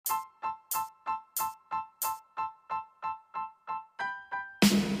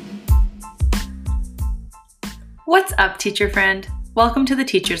What's up, teacher friend? Welcome to the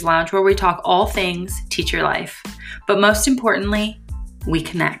Teacher's Lounge, where we talk all things teacher life. But most importantly, we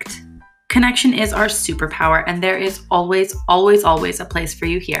connect. Connection is our superpower, and there is always a place for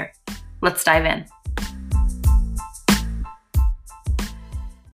you here. Let's dive in.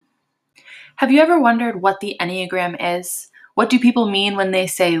 Have you ever wondered what the Enneagram is? What do people mean when they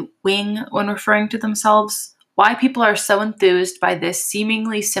say wing when referring to themselves? Why people are so enthused by this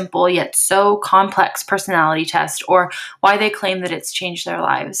seemingly simple yet so complex personality test, or why they claim that it's changed their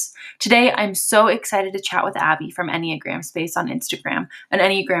lives. Today, I'm so excited to chat with Abby from Enneagram Space on Instagram, an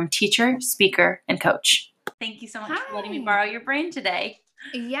Enneagram teacher, speaker, and coach. Thank you so much for letting me borrow your brain today.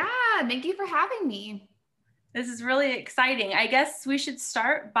 Yeah, thank you for having me. This is really exciting. I guess we should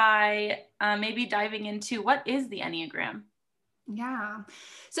start by maybe diving into what is the Enneagram? Yeah.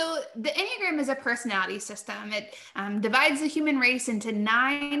 So the Enneagram is a personality system. It divides the human race into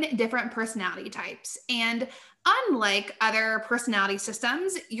 9 different personality types. And unlike other personality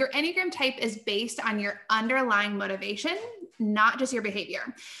systems, your Enneagram type is based on your underlying motivation, not just your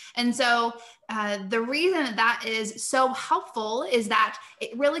behavior. And so the reason that is so helpful is that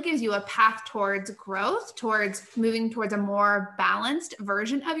it really gives you a path towards growth, towards moving towards a more balanced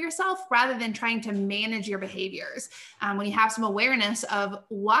version of yourself, rather than trying to manage your behaviors. When you have some awareness of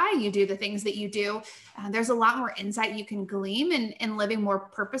why you do the things that you do, there's a lot more insight you can glean in living more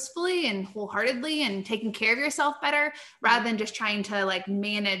purposefully and wholeheartedly and taking care of yourself better, rather than just trying to like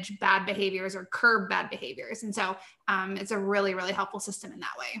manage bad behaviors or curb bad behaviors. And so it's a really, really helpful system in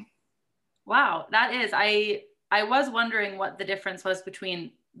that way. Wow, that is. I was wondering what the difference was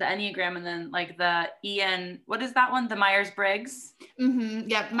between the Enneagram and then like the what is that one? The Myers-Briggs? Mm-hmm.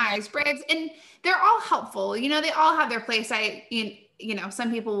 Yep, Myers-Briggs. And they're all helpful. You know, they all have their place.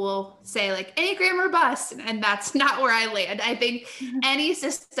 Some people will say like Enneagram or bust, and that's not where I land. I think any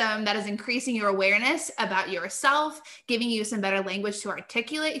system that is increasing your awareness about yourself, giving you some better language to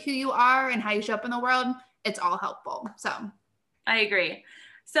articulate who you are and how you show up in the world, it's all helpful. So I agree.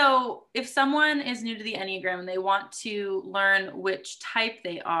 So if someone is new to the Enneagram and they want to learn which type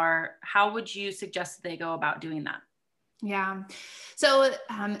they are, how would you suggest that they go about doing that? Yeah. So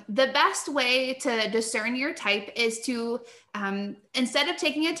the best way to discern your type is to, instead of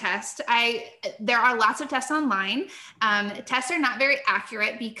taking a test, there are lots of tests online. Tests are not very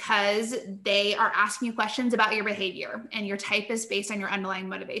accurate because they are asking you questions about your behavior, and your type is based on your underlying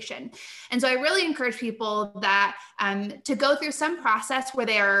motivation. And so I really encourage people that to go through some process where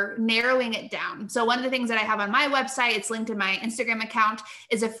they are narrowing it down. So one of the things that I have on my website, it's linked in my Instagram account,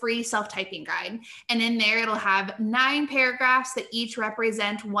 is a free self-typing guide. And in there, it'll have 9 paragraphs that each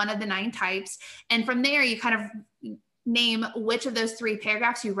represent one of the 9 types. And from there, you kind of name which of those 3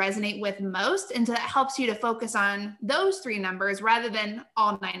 paragraphs you resonate with most. And so that helps you to focus on those 3 numbers rather than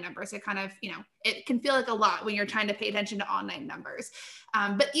all 9 numbers. It kind of, it can feel like a lot when you're trying to pay attention to all 9 numbers.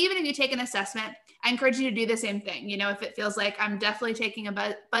 But even if you take an assessment, I encourage you to do the same thing. If it feels like I'm definitely taking a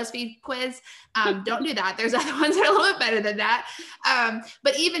BuzzFeed quiz, don't do that. There's other ones that are a little bit better than that.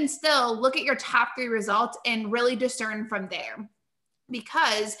 But even still, look at your top 3 results and really discern from there,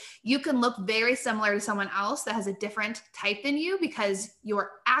 because you can look very similar to someone else that has a different type than you, because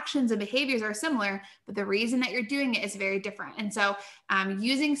your actions and behaviors are similar, but the reason that you're doing it is very different. And so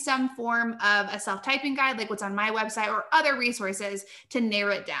using some form of a self-typing guide, like what's on my website, or other resources to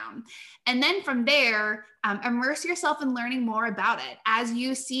narrow it down. And then from there, immerse yourself in learning more about it. As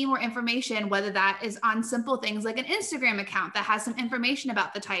you see more information, whether that is on simple things like an Instagram account that has some information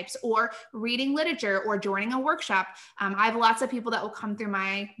about the types, or reading literature, or joining a workshop. I have lots of people that will come through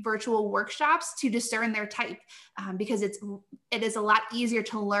my virtual workshops to discern their type, because it is a lot easier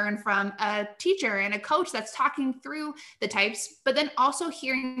to learn from a teacher and a coach that's talking through the types, but then also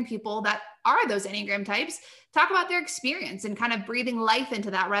hearing people that are those Enneagram types talk about their experience and kind of breathing life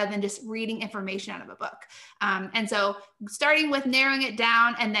into that, rather than just reading information out of a book. And so starting with narrowing it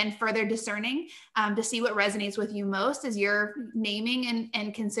down and then further discerning to see what resonates with you most as you're naming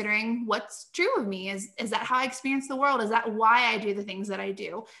and considering what's true of me. Is that how I experience the world? Is that why I do the things that I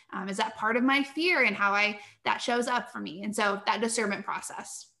do? Is that part of my fear and how that shows up for me? And so that discernment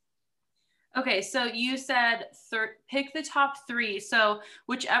process. Okay, so you said pick the top 3. So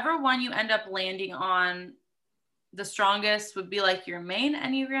whichever one you end up landing on the strongest would be like your main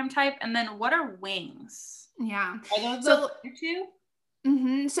Enneagram type. And then what are wings? Yeah. Are those the 2?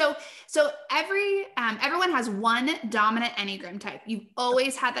 So everyone has one dominant Enneagram type. You've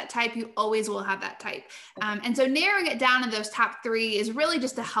always had that type. You always will have that type. And so narrowing it down to those top three is really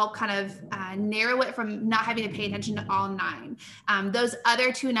just to help kind of narrow it from not having to pay attention to all nine. Those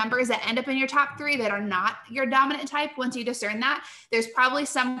other two numbers that end up in your top three that are not your dominant type, once you discern that, there's probably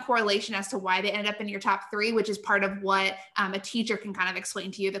some correlation as to why they ended up in your top three, which is part of what a teacher can kind of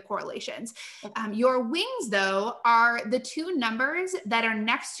explain to you, the correlations. Your wings, though, are the two numbers that are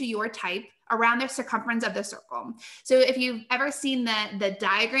next to your type around the circumference of the circle. So if you've ever seen the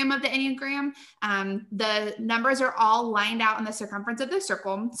diagram of the Enneagram, the numbers are all lined out in the circumference of the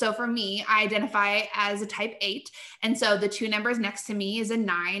circle. So for me, I identify as a type 8. And so the two numbers next to me is a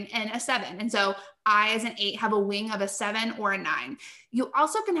 9 and a 7. And so I, as an 8, have a wing of a 7 or a 9. You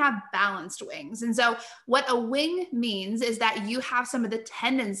also can have balanced wings. And so what a wing means is that you have some of the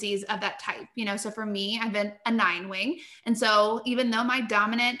tendencies of that type. So for me, I've been a 9 wing. And so even though my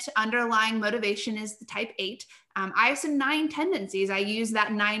dominant underlying motivation is the type 8, I have some 9 tendencies. I use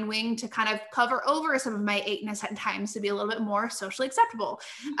that 9 wing to kind of cover over some of my 8ness at times to be a little bit more socially acceptable.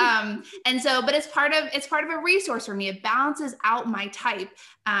 And so, but it's part of a resource for me. It balances out my type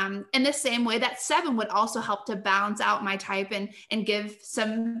in the same way that 7 would also help to balance out my type and give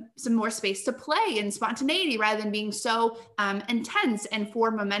some more space to play and spontaneity rather than being so intense and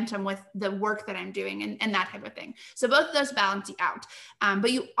for momentum with the work that I'm doing and that type of thing. So both of those balance you out.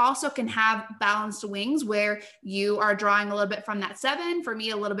 But you also can have balanced wings where you are drawing a little bit from that 7, for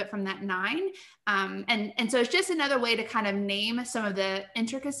me, a little bit from that 9. And so it's just another way to kind of name some of the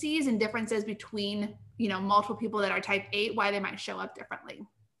intricacies and differences between, multiple people that are type 8, why they might show up differently.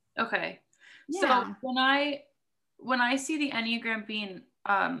 Okay. Yeah. So when I see the Enneagram being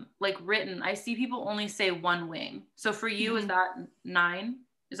written, I see people only say one wing. So for you, is that 9?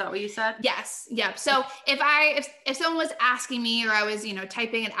 Is that what you said? Yes. Yep. So if someone was asking me or I was,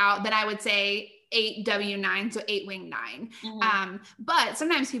 typing it out, then I would say 8W9, so 8 wing 9. But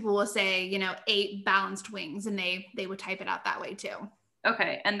sometimes people will say, 8 balanced wings, and they would type it out that way too.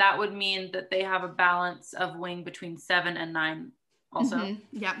 Okay. And that would mean that they have a balance of wing between 7 and 9 also.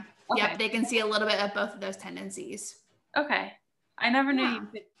 Yep. Okay. Yep. They can see a little bit of both of those tendencies. Okay. I never knew you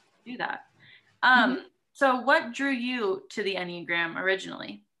could do that. So what drew you to the Enneagram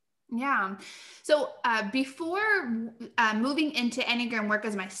originally? Yeah. So before moving into Enneagram work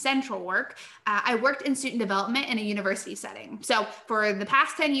as my central work, I worked in student development in a university setting. So for the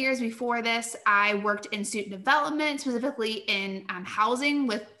past 10 years before this, I worked in student development, specifically in housing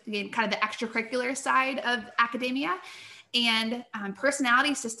with kind of the extracurricular side of academia. And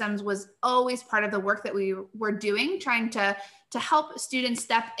personality systems was always part of the work that we were doing, trying to help students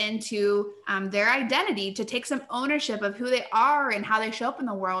step into their identity, to take some ownership of who they are and how they show up in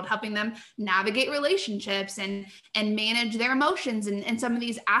the world, helping them navigate relationships and manage their emotions and some of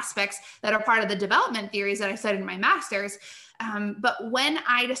these aspects that are part of the development theories that I studied in my master's. But when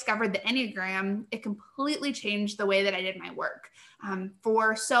I discovered the Enneagram, it completely changed the way that I did my work.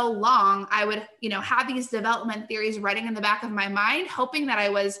 For so long, I would, have these development theories running in the back of my mind, hoping that I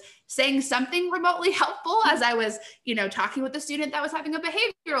was saying something remotely helpful as I was, talking with the student that was having a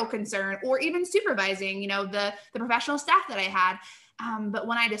behavioral concern, or even supervising, the professional staff that I had. But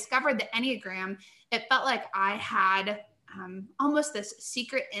when I discovered the Enneagram, it felt like I had almost this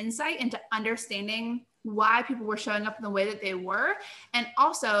secret insight into understanding why people were showing up in the way that they were, and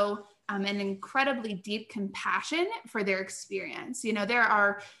also an incredibly deep compassion for their experience. There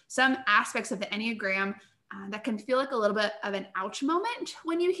are some aspects of the Enneagram that can feel like a little bit of an ouch moment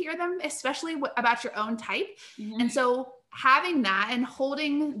when you hear them, especially about your own type. And so having that and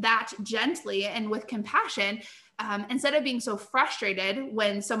holding that gently and with compassion, instead of being so frustrated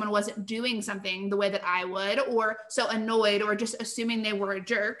when someone wasn't doing something the way that I would, or so annoyed, or just assuming they were a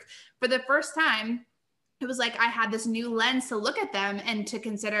jerk, for the first time, it was like I had this new lens to look at them and to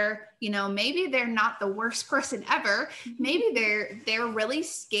consider, maybe they're not the worst person ever. Maybe they're really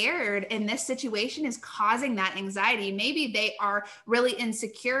scared and this situation is causing that anxiety. Maybe they are really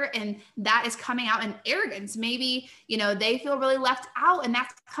insecure and that is coming out in arrogance. Maybe, they feel really left out and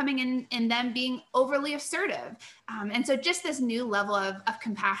that's coming in them being overly assertive. And so just this new level of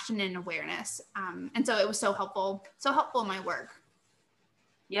compassion and awareness. And so it was so helpful in my work.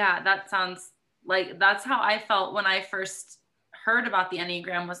 Yeah, that sounds like that's how I felt when I first heard about the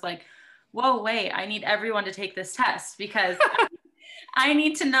Enneagram, was like, whoa, wait, I need everyone to take this test because I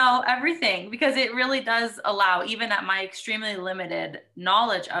need to know everything, because it really does allow, even at my extremely limited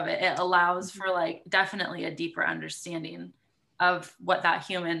knowledge of it, it allows for definitely a deeper understanding of what that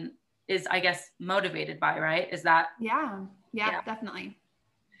human is, I guess, motivated by, right? Is that? Yeah, definitely.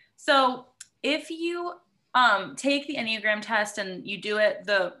 So if you take the Enneagram test and you do it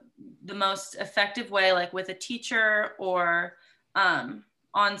the most effective way, like with a teacher or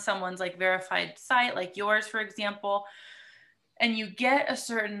on someone's like verified site, like yours, for example, and you get a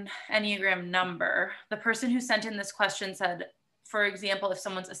certain Enneagram number. The person who sent in this question said, for example, if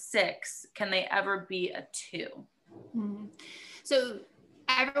someone's a 6, can they ever be a 2? Mm-hmm. So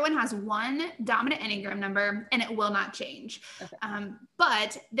everyone has one dominant Enneagram number and it will not change. Okay.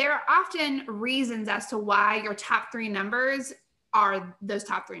 But there are often reasons as to why your top 3 numbers are those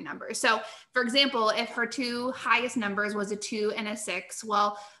top 3 numbers. So for example, if her 2 highest numbers was a 2 and a 6,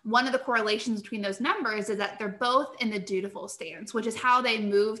 well, one of the correlations between those numbers is that they're both in the dutiful stance, which is how they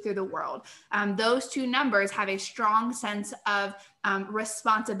move through the world. Those 2 numbers have a strong sense of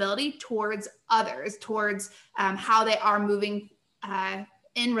responsibility towards others, towards how they are moving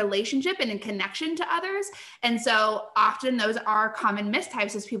in relationship and in connection to others. And so often those are common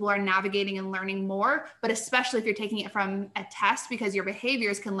mistypes as people are navigating and learning more, but especially if you're taking it from a test, because your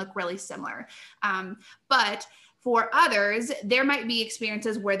behaviors can look really similar. But for others, there might be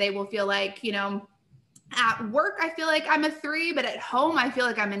experiences where they will feel like, you know, at work, I feel like I'm a 3, but at home, I feel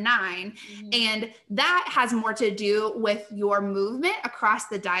like I'm a 9. Mm-hmm. And that has more to do with your movement across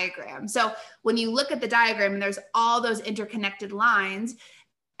the diagram. So when you look at the diagram and there's all those interconnected lines,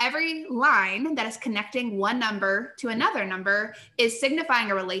 every line that is connecting one number to another number is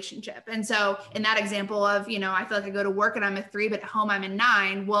signifying a relationship. And so in that example of, you know, I feel like I go to work and I'm a 3, but at home I'm a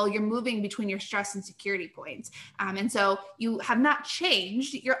 9. Well, you're moving between your stress and security points. And so you have not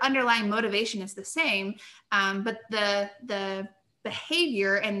changed. Your underlying motivation is the same, but the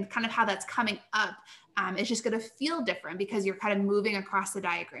behavior and kind of how that's coming up it's just going to feel different because you're kind of moving across the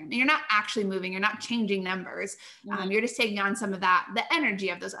diagram and you're not actually moving. You're not changing numbers. Mm-hmm. You're just taking on some of that, the energy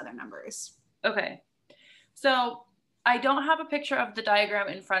of those other numbers. Okay. So I don't have a picture of the diagram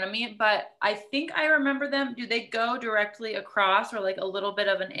in front of me, but I think I remember them. Do they go directly across or like a little bit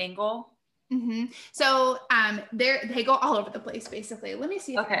of an angle? Mm-hmm. So they go all over the place, basically. Let me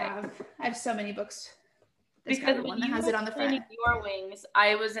see if I have so many books. Because when you has it on the front. Your wings,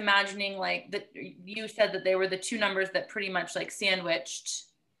 I was imagining like that. You said that they were the 2 numbers that pretty much like sandwiched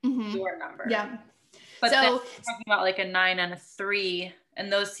your number. Yeah. But so then talking about like a 9 and a 3,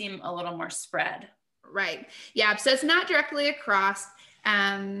 and those seem a little more spread. Right. Yeah. So it's not directly across.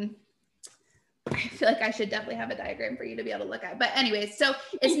 I feel like I should definitely have a diagram for you to be able to look at. But anyways, so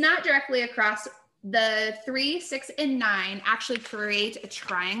it's not directly across. The 3, 6, and 9 actually create a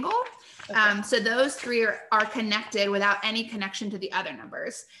triangle. Okay. So those 3 are connected without any connection to the other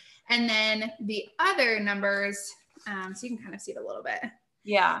numbers. And then the other numbers, so you can kind of see it a little bit.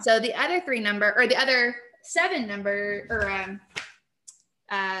 Yeah. So the other 3 number, or the other 7 number, or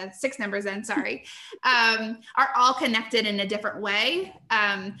 6 numbers then, sorry, are all connected in a different way.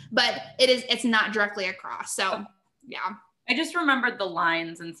 But it's not directly across. So yeah. I just remembered the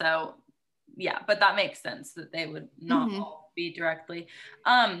lines. And so, yeah, but that makes sense that they would not all be directly.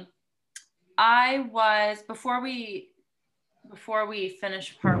 Before we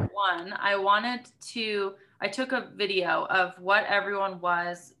finish part 1, I took a video of what everyone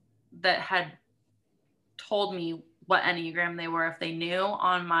was that had told me what Enneagram they were, if they knew,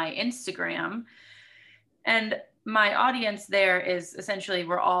 on my Instagram. And my audience there is essentially,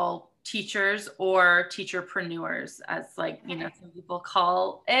 we're all teachers or teacherpreneurs, as like, you know, some people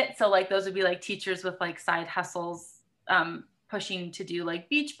call it. So like those would be like teachers with like side hustles, pushing to do like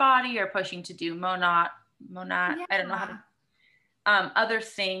Beachbody or pushing to do Monat. Yeah. I don't know how to, other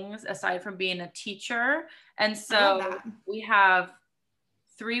things aside from being a teacher. And so we have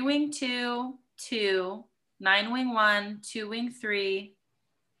 3 wing 2, 2, 9 wing 1, 2 wing 3,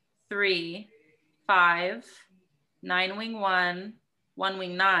 3, 5, 9 wing 1, 1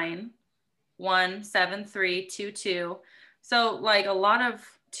 wing 9, 1, 7, 3, 2, 2. So like a lot of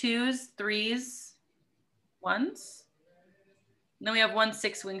 2s, 3s, 1s. And then we have 1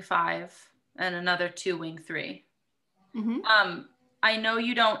 6 wing 5 and another 2 wing 3. Mm-hmm. I know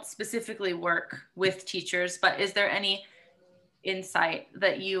you don't specifically work with teachers, but is there any insight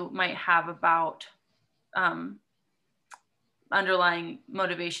that you might have about underlying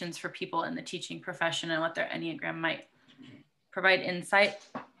motivations for people in the teaching profession and what their Enneagram might provide insight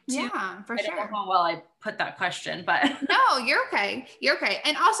to? Yeah, for sure. I don't know how well I put that question, but no, you're okay. You're okay.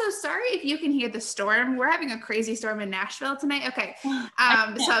 And also, sorry if you can hear the storm. We're having a crazy storm in Nashville tonight. Okay. So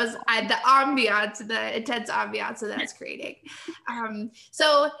the ambiance, the intense ambiance that that's creating. I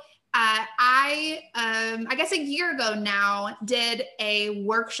guess a year ago now, did a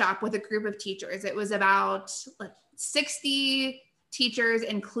workshop with a group of teachers. It was about 60 teachers,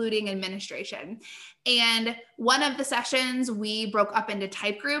 including administration. And one of the sessions we broke up into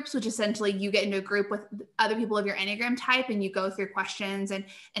type groups, which essentially you get into a group with other people of your Enneagram type and you go through questions, and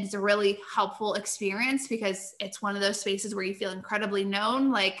it's a really helpful experience because it's one of those spaces where you feel incredibly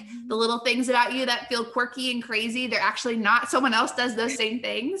known. Like the little things about you that feel quirky and crazy, they're actually not. Someone else does those same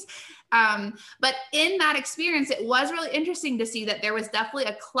things. But in that experience, it was really interesting to see that there was definitely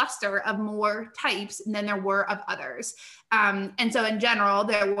a cluster of more types than there were of others. And so in general,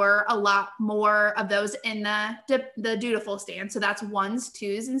 there were a lot more of those in the dutiful stance. So that's 1s,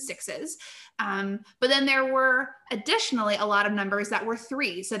 2s, and 6s. But then there were additionally a lot of numbers that were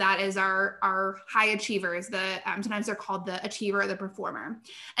 3. So that is our high achievers. Sometimes they're called the achiever or the performer.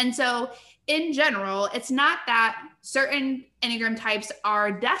 And so in general, it's not that certain Enneagram types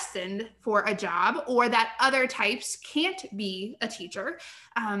are destined for a job or that other types can't be a teacher.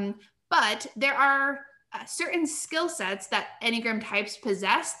 But there are certain skill sets that Enneagram types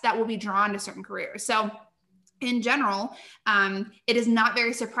possess that will be drawn to certain careers. So in general, it is not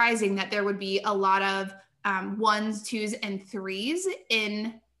very surprising that there would be a lot of 1s, 2s, and 3s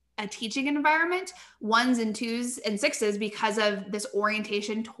in a teaching environment, 1s and 2s and 6s, because of this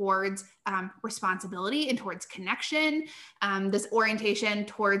orientation towards responsibility and towards connection, this orientation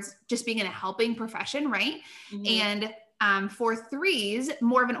towards just being in a helping profession, right? Mm-hmm. And for 3s,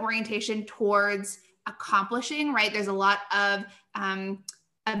 more of an orientation towards accomplishing, right? There's a lot of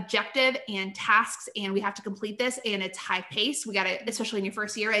objective and tasks, and we have to complete this, and it's high pace. We got to, especially in your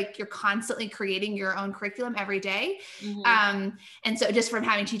first year, like you're constantly creating your own curriculum every day. Mm-hmm. And so just from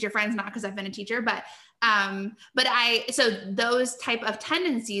having teacher friends, not because I've been a teacher, so those type of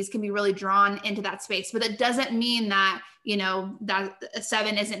tendencies can be really drawn into that space, but it doesn't mean that, that a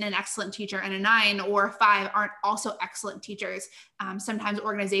 7 isn't an excellent teacher and a 9 or a 5 aren't also excellent teachers. Sometimes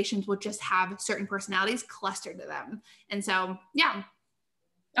organizations will just have certain personalities clustered to them. And so, yeah.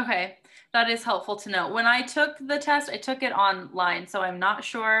 Okay, that is helpful to know. When I took the test, I took it online, so I'm not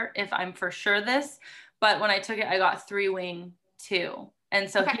sure if I'm for sure this, but when I took it, I got 3 wing 2. And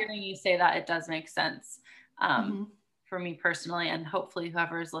so hearing you say that, it does make sense for me personally, and hopefully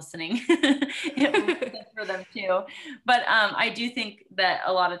whoever is listening, it will make sense for them too. But I do think that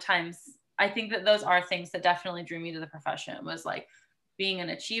a lot of times, I think that those are things that definitely drew me to the profession, was like being an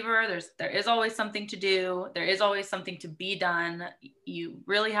achiever. There is always something to do. There is always something to be done. You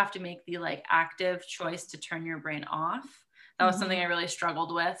really have to make the like active choice to turn your brain off. That was something I really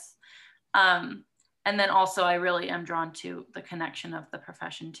struggled with. And then also I really am drawn to the connection of the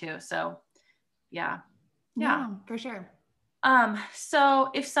profession too. So yeah, for sure.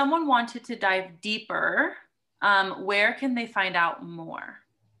 So if someone wanted to dive deeper, where can they find out more?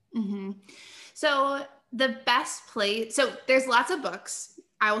 Mm-hmm. So the best place, so there's lots of books.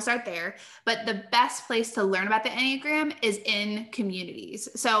 I will start there, but the best place to learn about the Enneagram is in communities.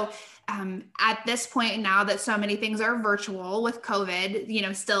 So at this point, now that so many things are virtual with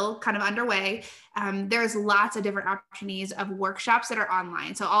COVID, still kind of underway, there's lots of different opportunities of workshops that are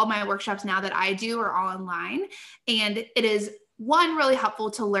online. So all my workshops now that I do are all online, and it is really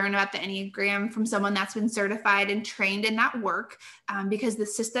helpful to learn about the Enneagram from someone that's been certified and trained in that work, because the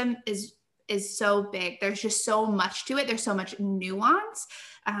system is so big. There's just so much to it. There's so much nuance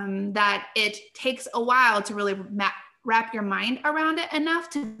that it takes a while to really wrap your mind around it enough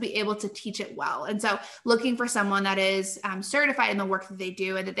to be able to teach it well. And so looking for someone that is certified in the work that they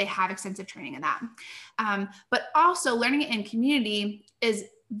do and that they have extensive training in that. But also learning it in community is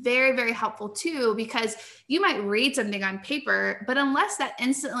very, very helpful too, because you might read something on paper, but unless that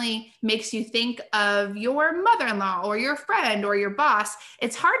instantly makes you think of your mother-in-law or your friend or your boss,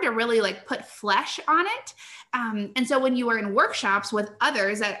 it's hard to really like put flesh on it. And so when you are in workshops with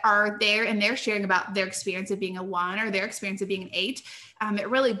others that are there and they're sharing about their experience of being a 1 or their experience of being an 8, it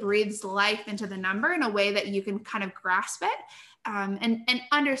really breathes life into the number in a way that you can kind of grasp it. And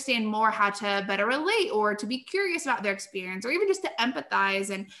understand more how to better relate or to be curious about their experience, or even just to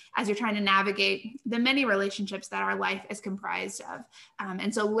empathize. And as you're trying to navigate the many relationships that our life is comprised of.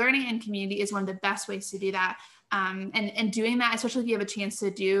 And so learning in community is one of the best ways to do that. And doing that, especially if you have a chance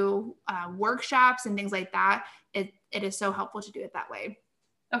to do workshops and things like that, it is so helpful to do it that way.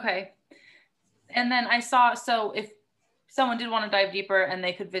 Okay. And then I saw, so if someone did want to dive deeper and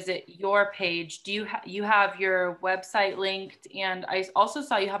they could visit your page, do you have your website linked? And I also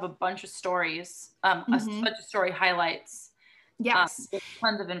saw you have a bunch of stories, a bunch of story highlights. Yes. With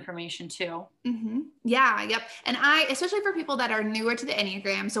tons of information too. Yeah, yep. And especially for people that are newer to the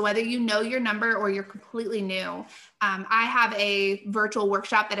Enneagram, so whether you know your number or you're completely new, I have a virtual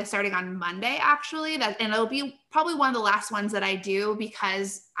workshop that is starting on Monday, actually. And it'll be probably one of the last ones that I do,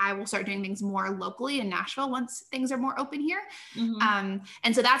 because I will start doing things more locally in Nashville once things are more open here.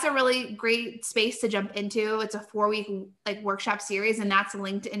 And so that's a really great space to jump into. It's a 4-week like workshop series, and that's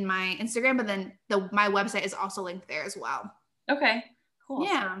linked in my Instagram, but then my website is also linked there as well. Okay, cool.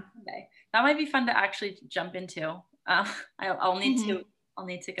 Yeah. So, okay. That might be fun to actually jump into. I'll need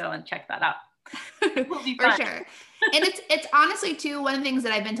to go and check that out. It'll be For fun. sure. And it's honestly too, one of the things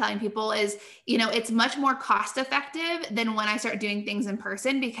that I've been telling people is, it's much more cost effective than when I start doing things in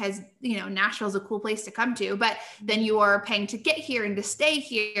person, because, Nashville is a cool place to come to, but then you are paying to get here and to stay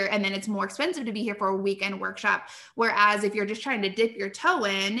here. And then it's more expensive to be here for a weekend workshop. Whereas if you're just trying to dip your toe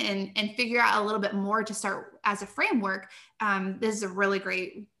in and figure out a little bit more to start as a framework, this is a really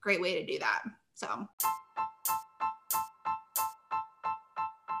great way to do that. So.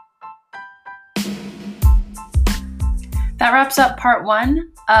 That wraps up part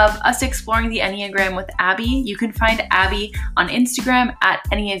 1 of us exploring the Enneagram with Abby. You can find Abby on Instagram at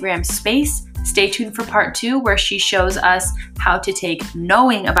Enneagram Space. Stay tuned for part 2, where she shows us how to take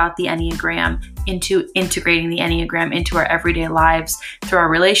knowing about the Enneagram into integrating the Enneagram into our everyday lives through our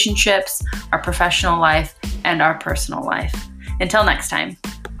relationships, our professional life, and our personal life. Until next time.